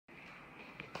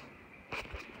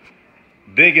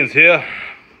Biggins here.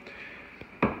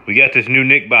 We got this new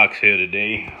Nick box here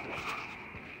today.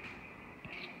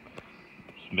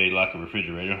 It's made like a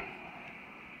refrigerator.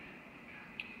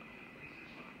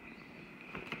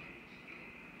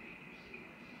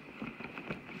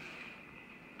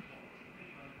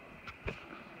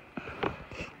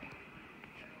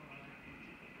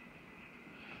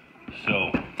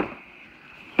 So,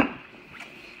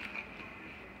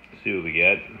 let's see what we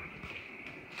got.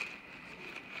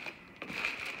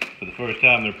 For the first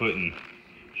time, they're putting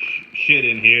shit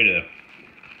in here to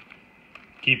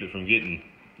keep it from getting,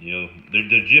 you know, they're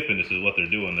jipping. This is what they're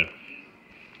doing.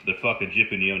 They're fucking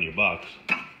jipping you on your box.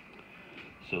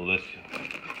 So this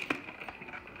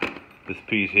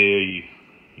piece here,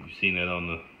 you've seen that on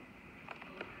the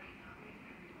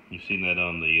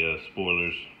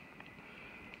spoilers.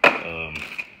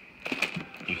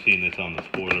 You've seen this on the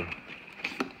spoiler,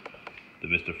 the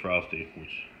Mr. Frosty,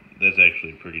 which that's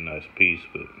actually a pretty nice piece.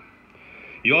 But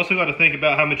you also got to think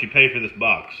about how much you pay for this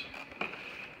box.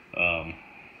 The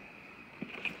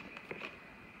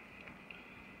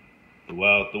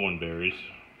Wild Thornberrys.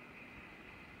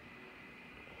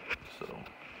 So,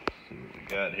 let's see what we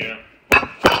got here.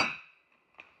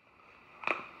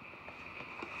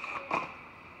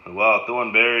 The Wild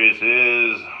Thornberrys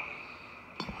is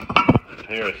a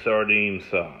pair of sardine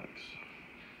socks.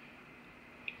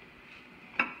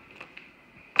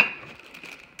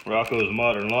 Rocco's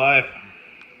Modern Life.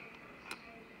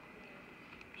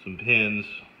 Some pins.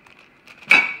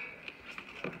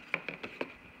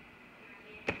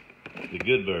 The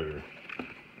Good Burger.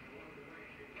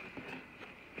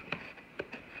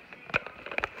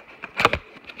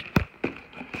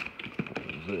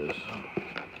 What is this?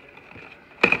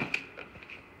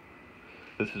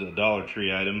 This is a Dollar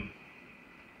Tree item.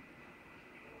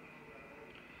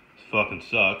 This fucking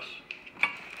sucks.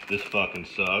 This fucking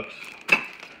sucks.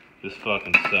 This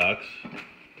fucking sucks.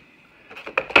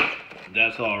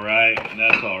 That's alright.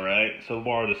 That's alright. So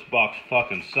far, this box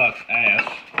fucking sucks ass.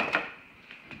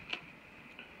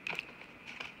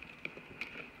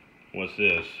 What's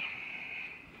this?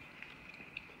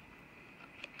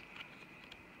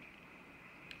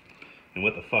 And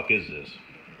what the fuck is this?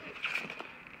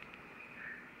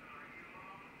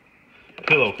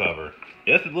 Pillow cover.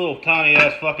 Yeah, that's a little tiny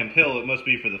ass fucking pillow. It must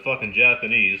be for the fucking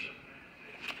Japanese.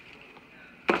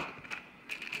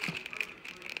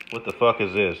 What the fuck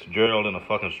is this? Gerald and a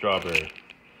fucking strawberry.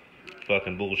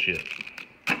 Fucking bullshit.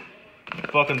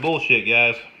 Fucking bullshit,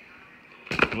 guys.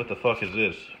 What the fuck is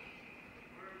this?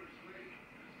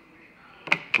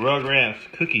 Rugrats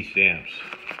cookie stamps.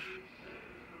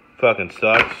 Fucking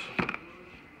sucks.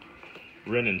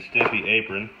 Ren and Stimpy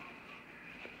apron.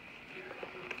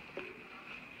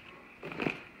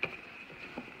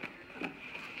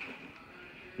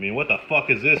 I mean, what the fuck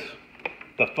is this?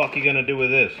 What the fuck you gonna do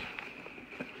with this?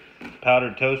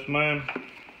 Powdered Toast Man.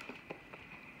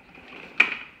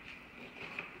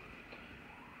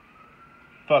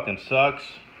 Fucking sucks.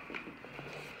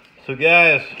 So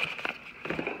guys,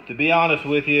 to be honest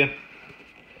with you,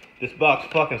 this box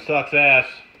fucking sucks ass.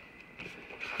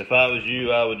 If I was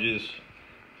you, I would just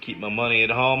keep my money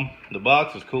at home. The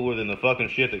box is cooler than the fucking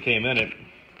shit that came in it.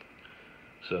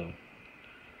 So,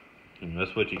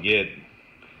 that's what you get.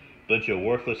 Bunch of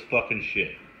worthless fucking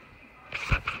shit.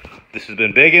 This has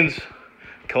been Biggins.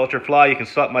 Culture Fly, you can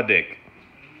suck my dick.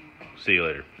 See you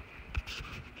later.